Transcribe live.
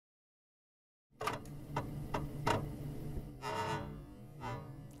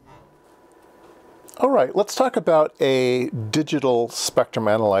All right, let's talk about a digital spectrum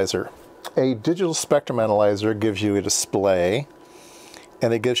analyzer. A digital spectrum analyzer gives you a display,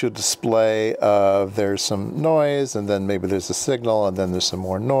 and it gives you a display of there's some noise, and then maybe there's a signal, and then there's some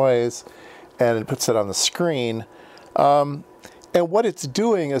more noise, and it puts it on the screen. And what it's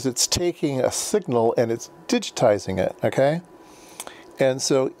doing is it's taking a signal and it's digitizing it, okay? And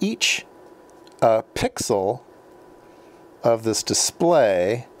so each pixel of this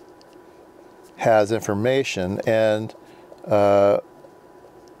display has information, and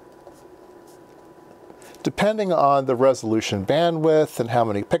depending on the resolution bandwidth and how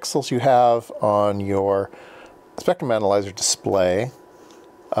many pixels you have on your spectrum analyzer display,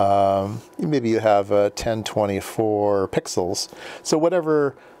 maybe you have 1024 pixels. So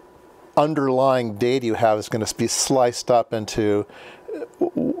whatever underlying data you have is going to be sliced up into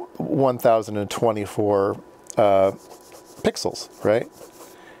 1024 pixels, right?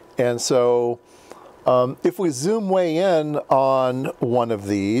 And so if we zoom way in on one of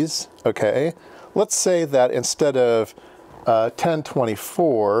these, okay, let's say that instead of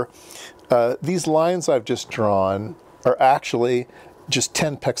 1024, these lines I've just drawn are actually just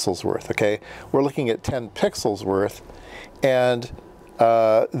 10 pixels worth, okay? We're looking at 10 pixels worth, and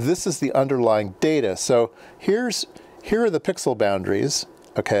this is the underlying data. So here are the pixel boundaries,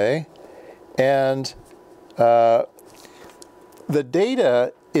 okay? And the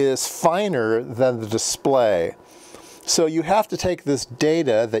data is finer than the display. So you have to take this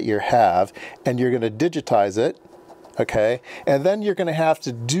data that you have and you're going to digitize it, okay? And then you're going to have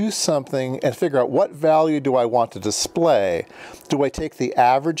to do something and figure out what value do I want to display. Do I take the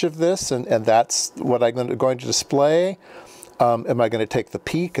average of this and that's what I'm going to display? Am I going to take the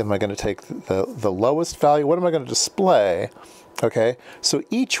peak? Am I going to take the lowest value? What am I going to display? Okay, so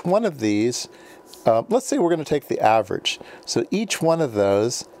each one of these, let's say we're going to take the average. So each one of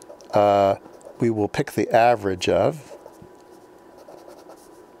those, we will pick the average of.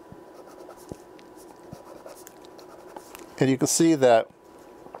 And you can see that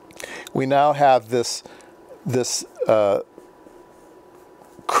we now have this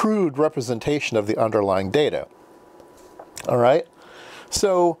crude representation of the underlying data. All right,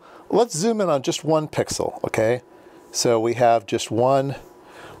 so let's zoom in on just one pixel, okay? So we have just one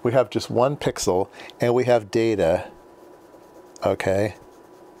pixel, and we have data, okay?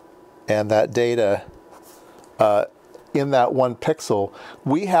 And that data, in that one pixel,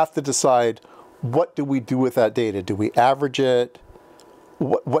 we have to decide what do we do with that data? Do we average it?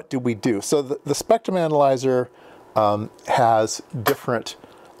 What do we do? So the spectrum analyzer has different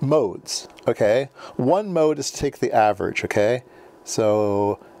modes, okay? One mode is to take the average, okay?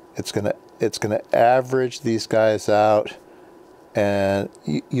 So it's gonna average these guys out, and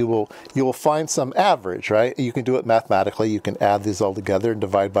you will find some average, right? You can do it mathematically. You can add these all together and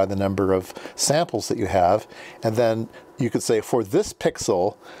divide by the number of samples that you have, and then you could say for this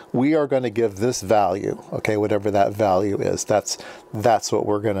pixel we are going to give this value, okay? Whatever that value is, that's what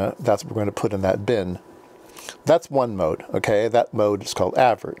we're gonna put in that bin. That's one mode, okay? That mode is called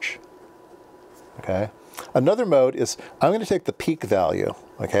average, okay? Another mode is I'm going to take the peak value,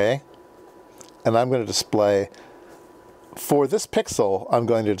 okay? And I'm going to display, for this pixel, I'm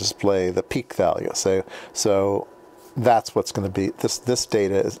going to display the peak value. So that's what's going to be, this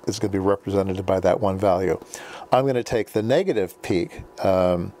data is going to be represented by that one value. I'm going to take the negative peak,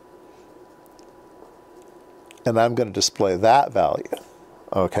 and I'm going to display that value,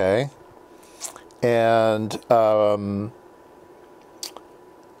 okay? And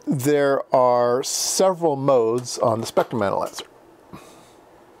there are several modes on the spectrum analyzer.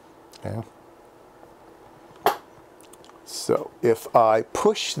 Okay. So if I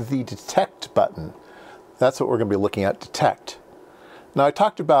push the detect button, that's what we're going to be looking at, detect. Now I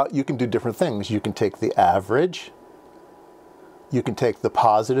talked about you can do different things. You can take the average, you can take the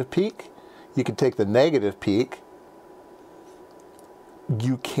positive peak, you can take the negative peak,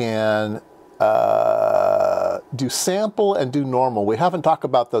 you can do sample and do normal. We haven't talked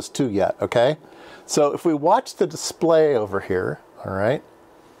about those two yet, okay? So if we watch the display over here, all right,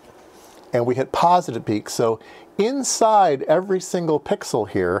 and we hit positive peak, so inside every single pixel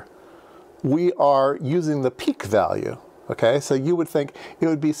here, we are using the peak value, okay? So you would think it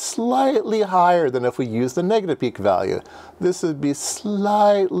would be slightly higher than if we used the negative peak value. This would be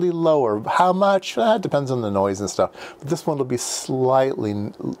slightly lower. How much? It depends on the noise and stuff. But this one will be slightly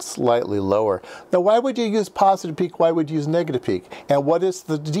lower. Now, why would you use positive peak? Why would you use negative peak? And what is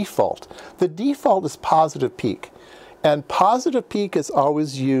the default? The default is positive peak. And positive peak is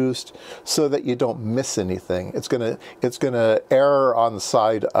always used so that you don't miss anything. It's gonna err on the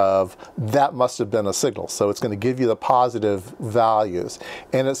side of that must have been a signal. So it's going to give you the positive values,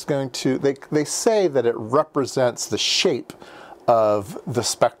 and it's going to. They say that it represents the shape of the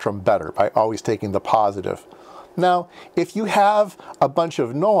spectrum better by always taking the positive. Now, if you have a bunch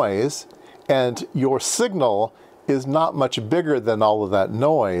of noise and your signal is not much bigger than all of that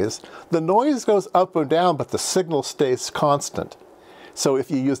noise, the noise goes up or down, but the signal stays constant. So if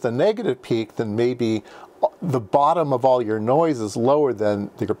you use the negative peak, then maybe the bottom of all your noise is lower than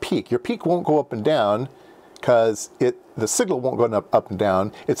your peak. Your peak won't go up and down because the signal won't go up and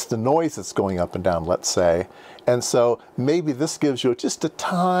down. It's the noise that's going up and down, let's say. And so maybe this gives you just a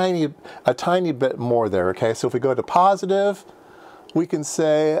tiny bit more there, okay? So if we go to positive, we can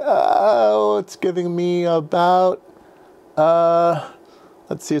say, oh, it's giving me about,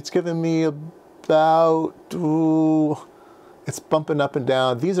 let's see, it's giving me about, ooh, it's bumping up and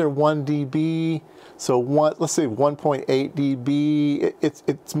down. These are 1 dB, so let's say 1.8 dB.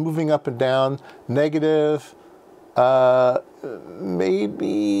 It's moving up and down. Negative,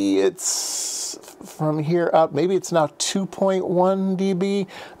 maybe it's from here up, maybe it's now 2.1 dB.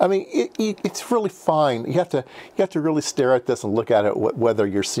 I mean, it's really fine. You have to really stare at this and look at it whether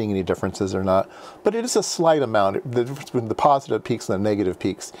you're seeing any differences or not. But it is a slight amount. The difference between the positive peaks and the negative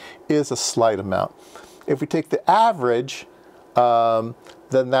peaks is a slight amount. If we take the average,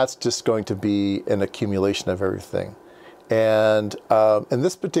 then that's just going to be an accumulation of everything. And in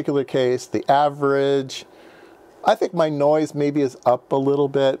this particular case, the average, I think my noise maybe is up a little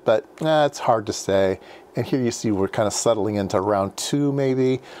bit, but it's hard to say. And here you see we're kind of settling into around 2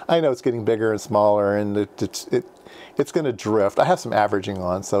 maybe. I know it's getting bigger and smaller, and it's going to drift. I have some averaging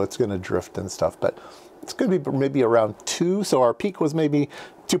on, so it's going to drift and stuff, but it's going to be maybe around 2. So our peak was maybe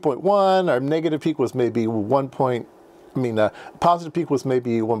 2.1, our negative peak was maybe positive peak was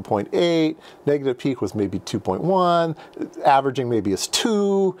maybe 1.8, negative peak was maybe 2.1, averaging maybe is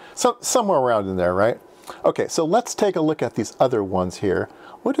 2, somewhere around in there, right? Okay, so let's take a look at these other ones here.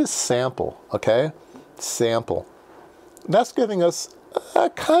 What is sample, okay? Sample. That's giving us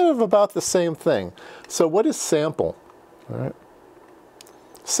kind of about the same thing. So what is sample? All right.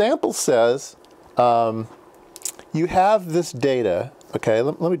 Sample says you have this data, okay?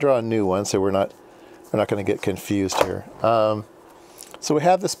 Let me draw a new one so we're not going to get confused here. So we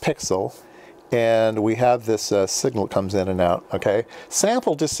have this pixel, and we have this signal that comes in and out, okay?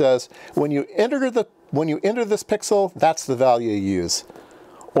 Sample just says when you enter this pixel, that's the value you use.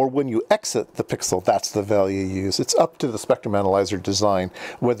 Or when you exit the pixel, that's the value you use. It's up to the spectrum analyzer design,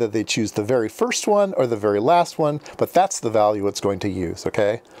 whether they choose the very first one or the very last one, but that's the value it's going to use,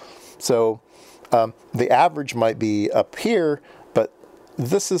 okay? So the average might be up here, but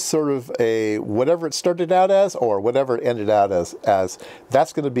this is sort of a whatever it started out as or whatever it ended out as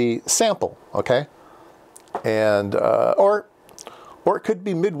that's going to be sample, okay? And or it could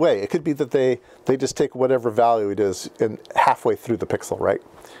be midway. It could be that they just take whatever value it is and halfway through the pixel, right?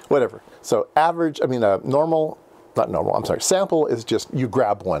 Whatever. So sample is just you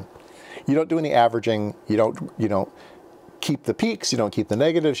grab one. You don't do any averaging. You don't keep the peaks. You don't keep the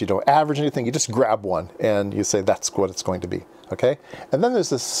negatives. You don't average anything. You just grab one and you say that's what it's going to be, okay? And then there's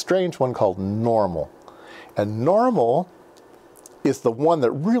this strange one called normal. And normal is the one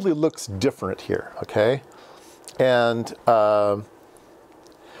that really looks different here, okay? And so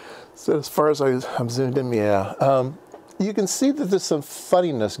as far as I'm zoomed in, yeah, you can see that there's some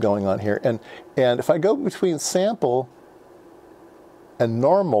funniness going on here. And if I go between sample and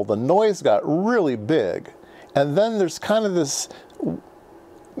normal, the noise got really big. And then there's kind of this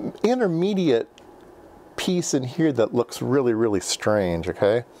intermediate piece in here that looks really, really strange,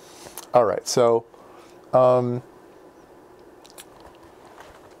 okay? All right, so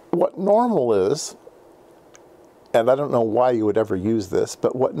what normal is, and I don't know why you would ever use this,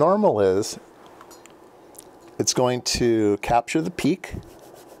 but what normal is, it's going to capture the peak.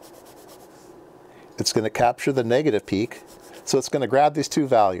 It's going to capture the negative peak. So it's going to grab these two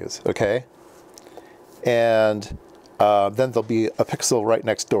values, okay? And then there'll be a pixel right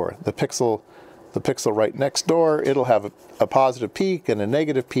next door. The pixel right next door, it'll have a positive peak and a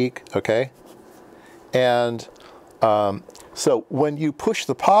negative peak, okay? And so when you push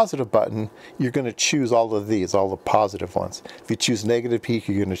the positive button, you're going to choose all of these, all the positive ones. If you choose negative peak,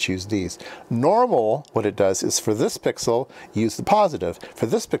 you're going to choose these. Normal, what it does is for this pixel, use the positive. For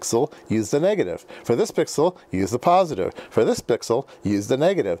this pixel, use the negative. For this pixel, use the positive. For this pixel, use the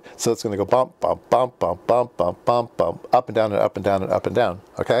negative. So it's going to go bump, bump, bump, bump, bump, bump, bump, bump, up and down and up and down and up and down,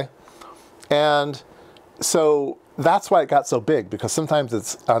 okay? And so that's why it got so big, because sometimes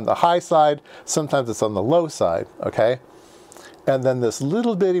it's on the high side, sometimes it's on the low side, okay? And then this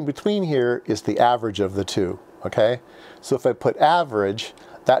little bit in between here is the average of the two, okay? So if I put average,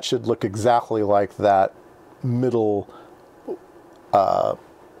 that should look exactly like that middle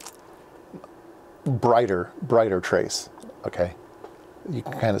brighter trace, okay? You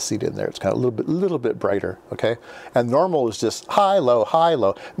can kind of see it in there. It's kind of a little bit brighter, okay? And normal is just high, low, high,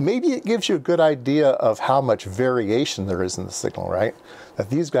 low. Maybe it gives you a good idea of how much variation there is in the signal, right?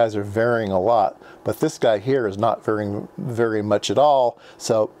 That these guys are varying a lot, but this guy here is not varying very much at all.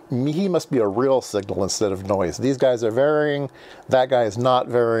 So he must be a real signal instead of noise. These guys are varying. That guy is not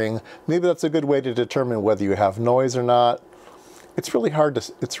varying. Maybe that's a good way to determine whether you have noise or not. It's really hard to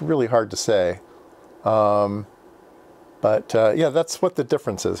say. But yeah, that's what the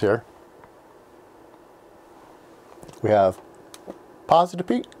difference is here. We have positive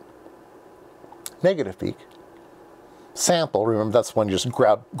peak, negative peak, sample, remember that's when you just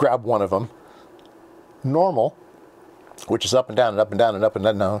grab one of them, normal, which is up and down and up and down and up and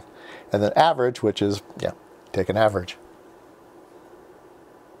down, and then average, which is, yeah, take an average.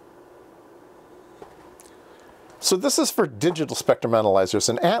 So this is for digital spectrum analyzers.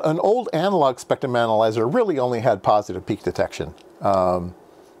 An old analog spectrum analyzer really only had positive peak detection.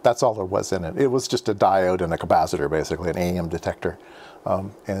 That's all there was in it. It was just a diode and a capacitor, basically, an AM detector.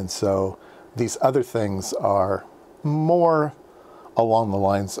 And so these other things are more along the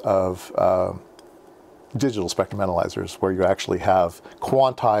lines of digital spectrum analyzers, where you actually have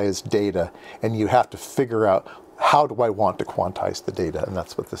quantized data and you have to figure out, how do I want to quantize the data? And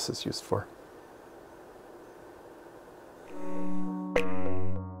that's what this is used for.